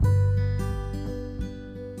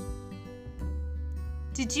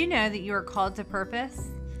Did you know that you are called to purpose?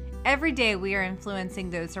 Every day we are influencing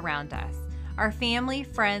those around us, our family,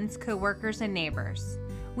 friends, coworkers, and neighbors.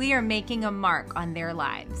 We are making a mark on their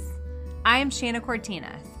lives. I am Shanna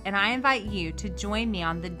Cortinas, and I invite you to join me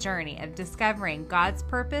on the journey of discovering God's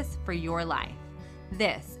purpose for your life.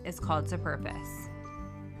 This is Called to Purpose.